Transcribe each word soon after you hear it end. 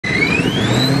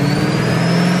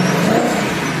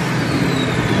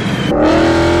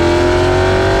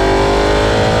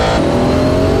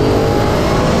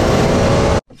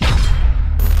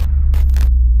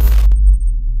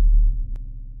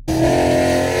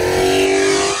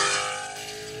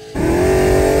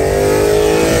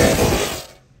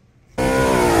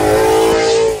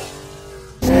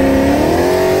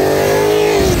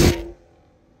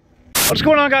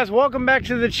going on, guys? Welcome back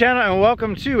to the channel and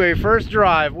welcome to a first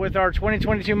drive with our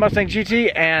 2022 Mustang GT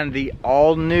and the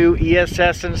all-new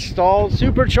ESS installed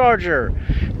Supercharger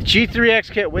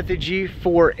G3X kit with the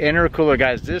G4 intercooler.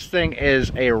 Guys, this thing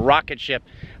is a rocket ship.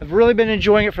 I've really been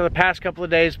enjoying it for the past couple of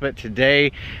days, but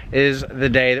today is the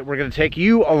day that we're going to take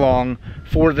you along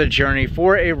for the journey,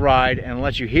 for a ride, and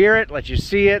let you hear it, let you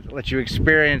see it, let you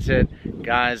experience it.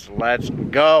 Guys, let's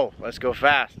go. Let's go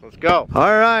fast. Let's go.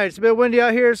 All right, it's a bit windy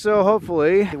out here, so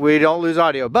hopefully we don't lose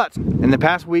audio. But in the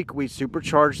past week, we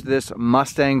supercharged this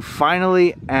Mustang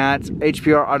finally at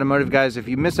HPR Automotive. Guys, if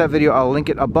you missed that video, I'll link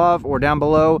it above or down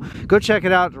below. Go check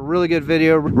it out. Really good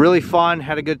video, really fun,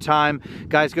 had a good time.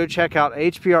 Guys, go check out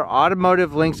HPR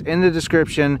Automotive, links in the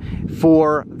description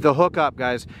for the hookup.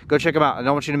 Guys, go check them out. I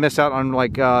don't want you to miss out on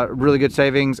like really good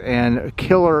savings and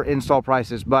killer install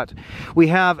prices. But we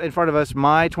have in front of us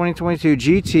my 2022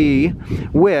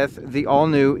 GT with the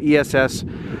all-new ESS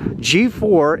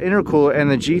G4 intercooler and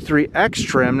the G3X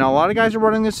trim. Now, a lot of guys are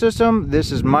running this system.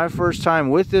 This is my first time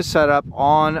with this setup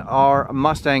on our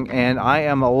Mustang, and I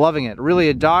am loving it. Really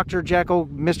a Dr. Jekyll,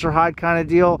 Mr. Hyde kind of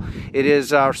deal. It is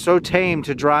so tame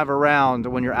to drive around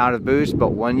when you're out of boost, but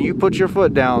when you put your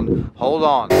foot down, hold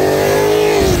on,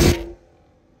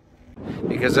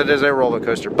 because it is a roller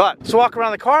coaster. But let's walk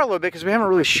around the car a little bit because we haven't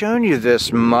really shown you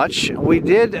this much. We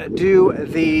did do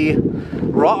the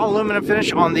raw aluminum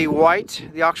finish on the white,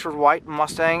 the Oxford white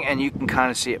Mustang, and you can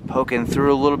kind of see it poking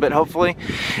through a little bit, hopefully.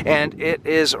 And it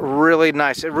is really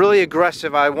nice. It's really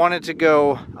aggressive. I wanted to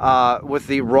go with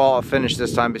the raw finish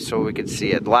this time so we could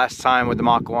see it. Last time with the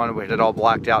Mach 1, we had it all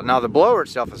blacked out. Now the blower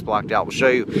itself is blacked out. We'll show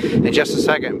you in just a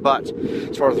second. But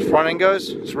as far as the front end goes,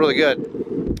 it's really good.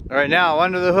 All right, now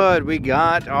under the hood, we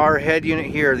got our head unit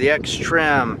here, the X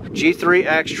trim,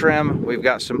 G3X trim. We've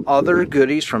got some other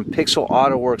goodies from Pixel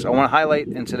Auto Works I want to highlight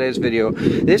in today's video.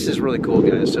 This is really cool,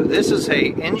 guys. So this is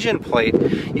a engine plate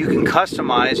you can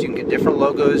customize. You can get different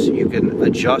logos. You can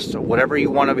adjust whatever you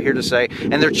want over here to say,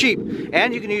 and they're cheap.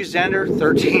 And you can use Xander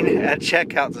 13 at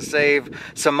checkout to save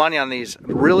some money on these. It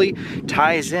really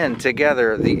ties in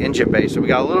together the engine base. So we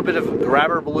got a little bit of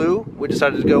grabber blue we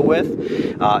decided to go with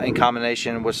in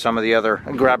combination with some of the other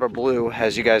grabber blue,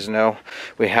 as you guys know,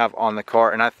 we have on the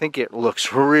car, and I think it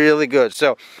looks really good.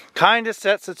 So kind of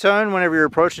sets the tone whenever you're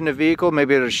approaching the vehicle,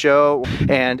 maybe at a show,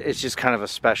 and it's just kind of a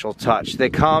special touch. They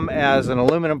come as an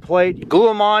aluminum plate. You glue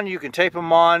them on, you can tape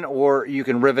them on, or you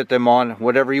can rivet them on,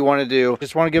 whatever you want to do.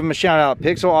 Just want to give them a shout out.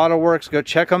 Pixel Auto Works, go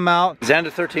check them out.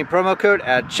 Xander 13 promo code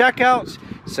at checkout,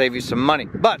 save you some money.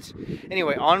 But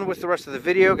anyway, on with the rest of the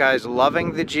video, guys.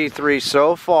 Loving the G3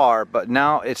 so far, but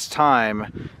now it's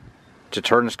time to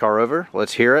turn this car over.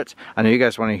 Let's hear it. I know you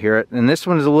guys want to hear it, and this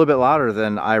one is a little bit louder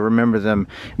than I remember them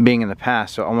being in the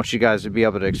past, so I want you guys to be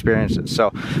able to experience it. So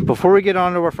before we get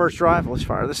on to our first drive, let's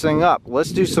fire this thing up.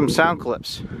 Let's do some sound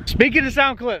clips. Speaking of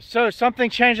sound clips, so something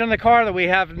changed on the car that we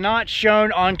have not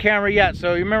shown on camera yet.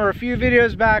 So you remember a few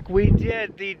videos back we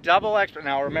did the double X.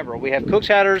 Now remember, we have Kooks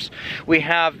headers, we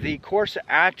have the Corsa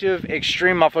Active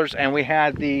Extreme mufflers, and we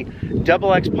had the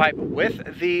double X pipe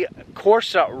with the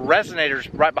Corsa resonators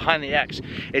right behind the X.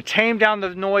 It tamed down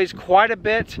the noise quite a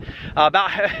bit, about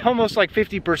almost like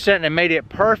 50%, and it made it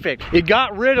perfect. It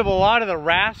got rid of a lot of the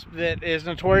rasp that is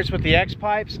notorious with the X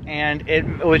pipes, and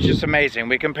it was just amazing.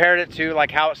 We compared it to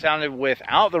like how it sounded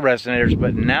without the resonators,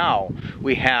 but now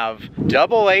we have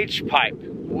double H pipe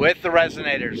with the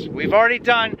resonators. We've already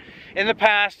done in the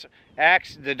past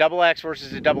the double X versus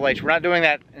the double H. We're not doing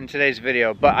that in today's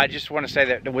video, but I just want to say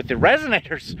that with the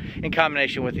resonators in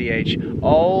combination with the H,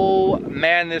 oh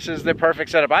man, this is the perfect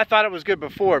setup. I thought it was good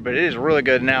before, but it is really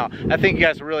good now. I think you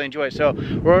guys will really enjoy it. So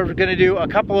we're going to do a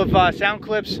couple of sound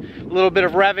clips, a little bit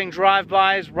of revving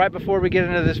drive-bys right before we get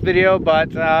into this video,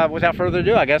 but without further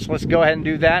ado, I guess let's go ahead and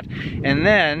do that, and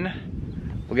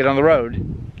then we'll get on the road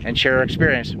and share our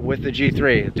experience with the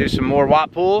G3. Do some more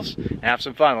watt pulls and have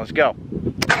some fun. Let's go.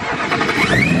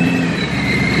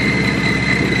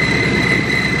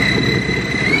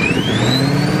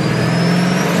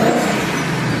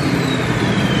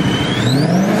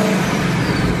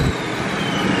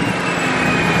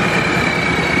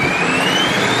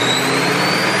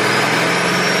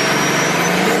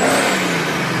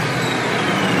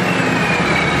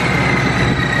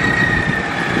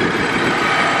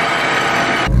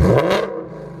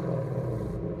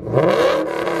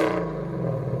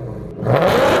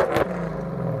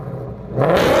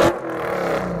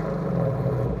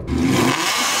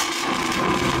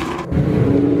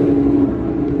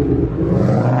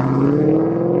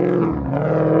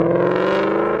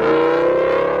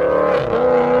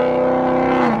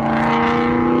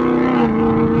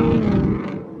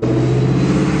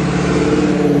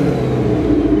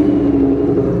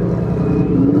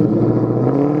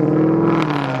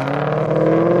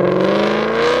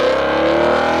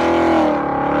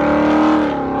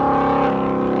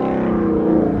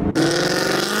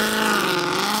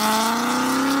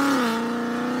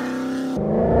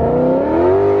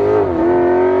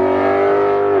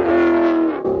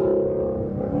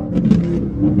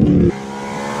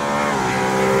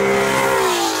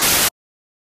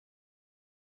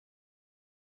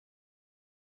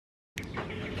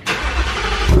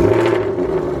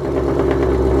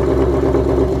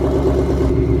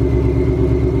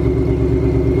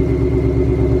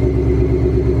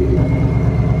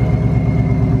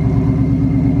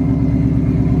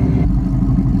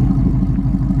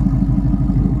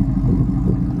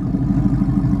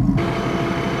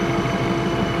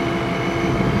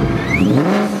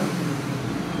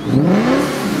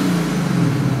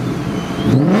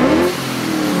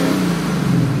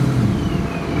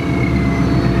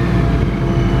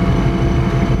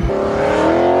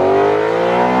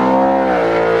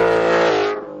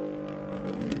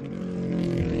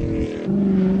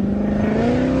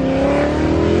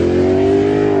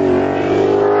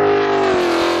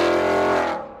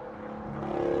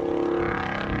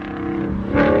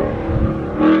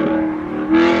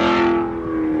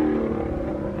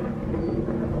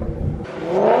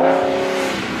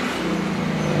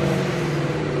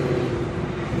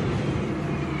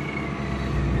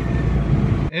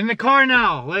 the car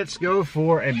now. Let's go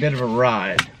for a bit of a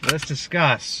ride. Let's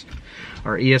discuss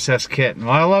our ESS kit and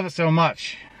why I love it so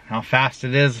much. How fast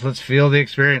it is. Let's feel the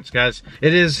experience, guys.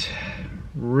 It is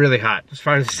really hot. Let's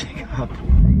fire this thing up.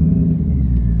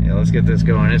 Yeah, let's get this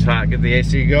going. It's hot. Get the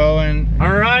AC going.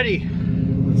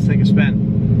 Alrighty, let's take a spin.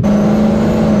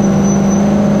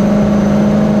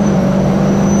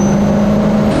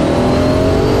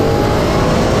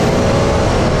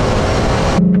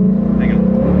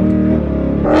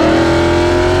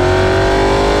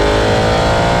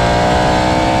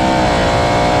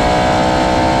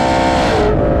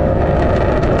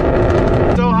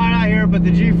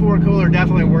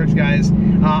 Definitely works, guys.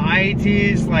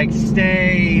 IATs like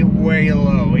stay way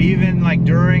low, even like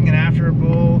during and after a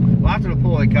pull. Well, after the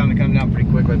pull they come down pretty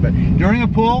quickly, but during a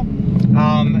pull,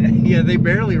 yeah, they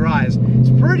barely rise. It's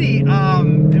pretty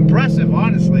impressive,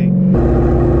 honestly.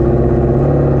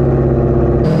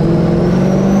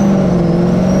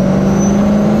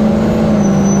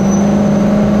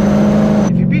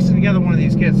 If you're piecing together one of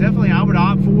these kits, definitely I would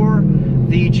opt for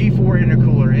the G4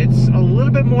 intercooler. It's a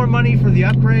little bit more money for the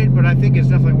upgrade, but I think it's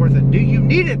definitely worth it. Do you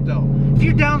need it though? If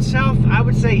you're down south, I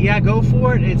would say yeah, go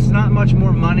for it. It's not much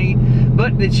more money,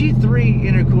 but the G3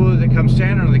 intercooler that comes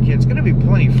standard on the kit's gonna be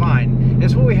plenty fine.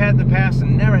 It's what we had in the past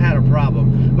and never had a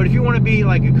problem. But if you want to be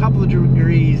like a couple of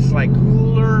degrees like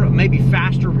cooler, maybe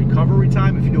faster recovery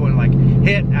time, if you're doing like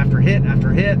hit after hit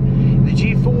after hit, the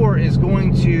G4 is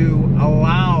going to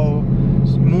allow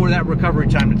more of that recovery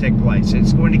time to take place.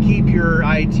 It's going to keep your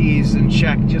IATs in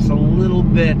check just a little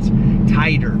bit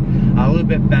tighter, a little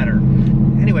bit better.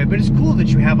 Anyway, but it's cool that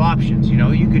you have options. You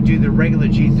know, you could do the regular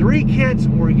G3 kits,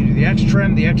 or you could do the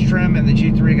X-Trim. The X-Trim and the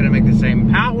G3 are going to make the same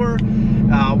power.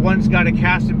 One's got a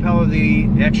cast impeller. The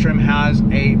X-Trim has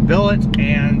a billet,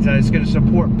 and it's going to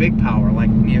support big power, like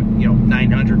you know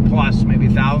 900 plus, maybe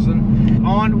 1,000.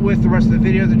 On with the rest of the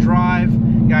video, the drive,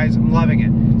 guys, I'm loving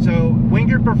it. So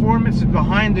Wingard Performance is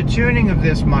behind the tuning of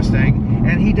this Mustang,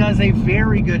 and he does a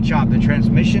very good job. The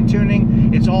transmission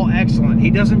tuning, it's all excellent. He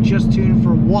doesn't just tune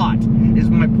for watt, is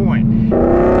my point.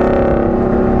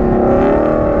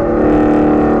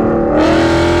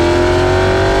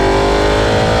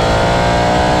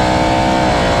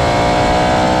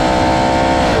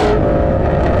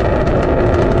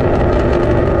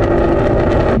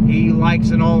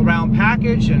 An all-around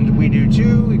package, and we do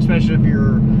too, especially if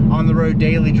you're on the road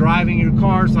daily driving your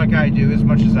cars like I do, as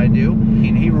much as I do.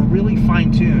 And he will really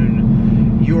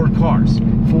fine-tune your cars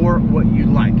for what you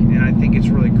like, and I think it's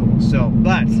really cool. So,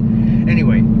 but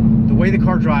anyway, the way the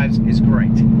car drives is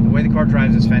great. The way the car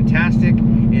drives is fantastic.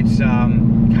 It's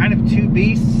kind of two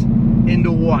beasts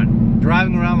into one.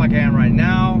 Driving around like I am right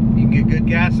now, you can get good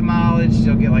gas mileage,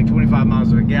 still get like 25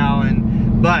 miles a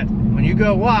gallon, but when you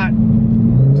go watt,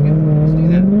 let's do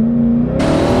that.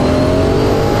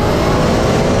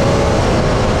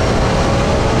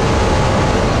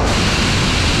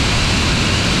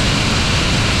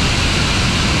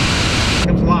 It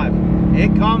comes alive.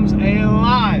 It comes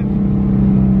alive.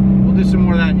 We'll do some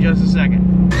more of that in just a second.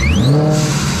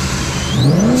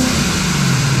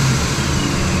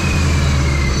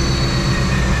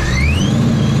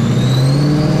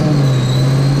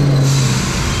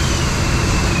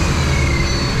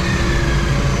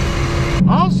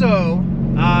 Also,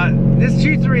 this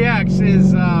G3X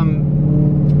is,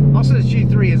 also this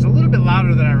G3 is a little bit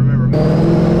louder than I remember.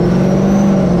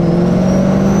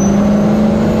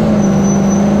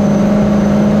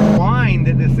 Whine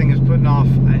that this thing is putting off,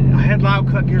 I had loud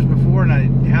cut gears before and I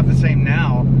have the same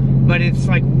now, but it's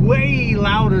like way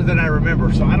louder than I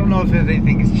remember. So I don't know if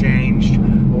anything has changed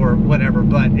or whatever,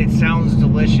 but it sounds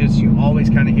delicious. You always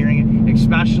kind of hearing it,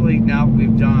 especially now that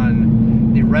we've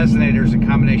done the resonators in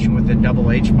combination with the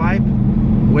double H pipe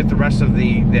with the rest of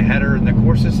the header and the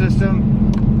Corsa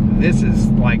system. This is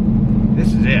like, this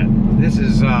is it. This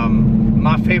is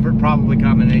my favorite probably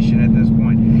combination at this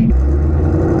point.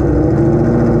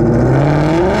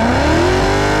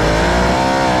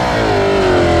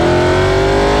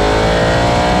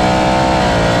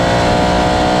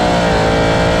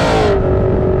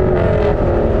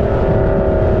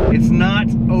 It's not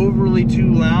overly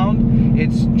too loud.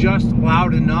 It's just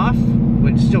loud enough,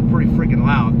 but it's still pretty freaking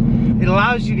loud. It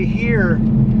allows you to hear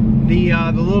the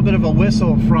little bit of a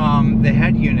whistle from the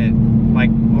head unit, like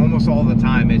almost all the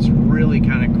time. It's really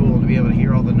kind of cool to be able to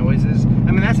hear all the noises.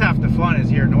 I mean, that's half the fun, is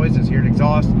hearing noises, hearing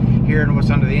exhaust, hearing what's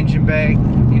under the engine bay,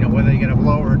 you know, whether you get a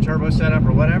blower or a turbo setup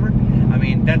or whatever. I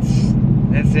mean, that's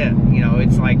that's it. You know,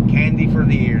 it's like candy for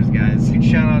the ears, guys. Huge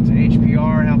shout out to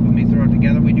HPR helping me throw it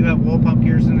together. We do have oil pump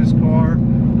gears in this car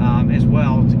as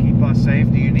well to keep us safe.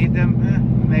 Do you need them?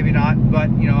 Maybe not, but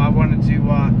you know, I wanted to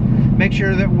make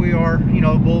sure that we are, you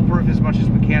know, bulletproof as much as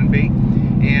we can be,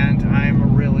 and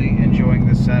I'm really enjoying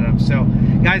this setup. So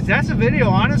guys, that's a video.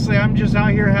 Honestly, I'm just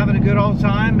out here having a good old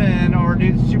time in our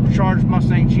new supercharged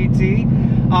Mustang GT.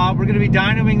 We're going to be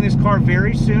dynoing this car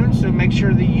very soon, so make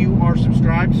sure that you are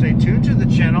subscribed. Stay tuned to the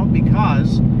channel,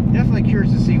 because definitely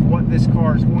curious to see what this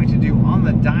car is going to do on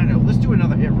the dyno. Let's do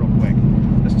another hit real quick.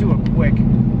 Let's do a quick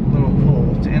little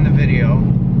pull to end the video.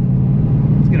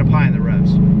 Let's get a pie in the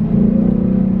revs.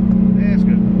 Yeah, that's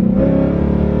good.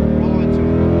 Roll into it.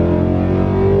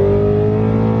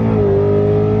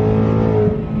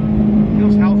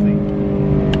 Feels healthy.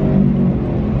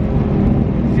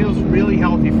 Feels really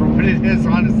healthy for what it is,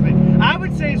 honestly. I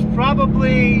would say it's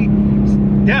probably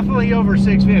definitely over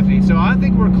 650, so I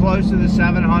think we're close to the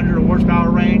 700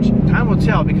 horsepower range. Time will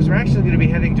tell, because we're actually going to be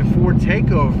heading to Ford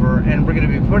Takeover, and we're going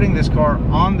to be putting this car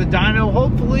on the dyno,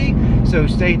 hopefully, so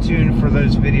stay tuned for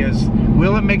those videos.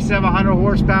 Will it make 700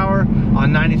 horsepower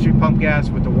on 93 pump gas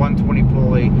with the 120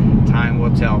 pulley? Time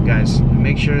will tell, guys.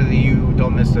 Make sure that you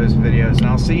don't miss those videos, and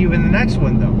I'll see you in the next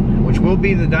one, though, which will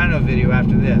be the dyno video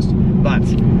after this. But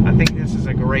I think this is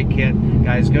a great kit.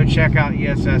 Guys, go check out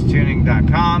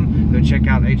ESStuning.com. Go check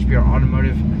out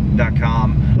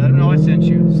HPRautomotive.com. Let them know I sent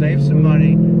you. Save some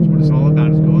money. That's what it's all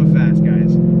about, is going fast,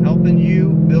 guys. Helping you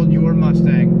build your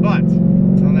Mustang. But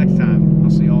until next time,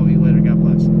 I'll see all of you.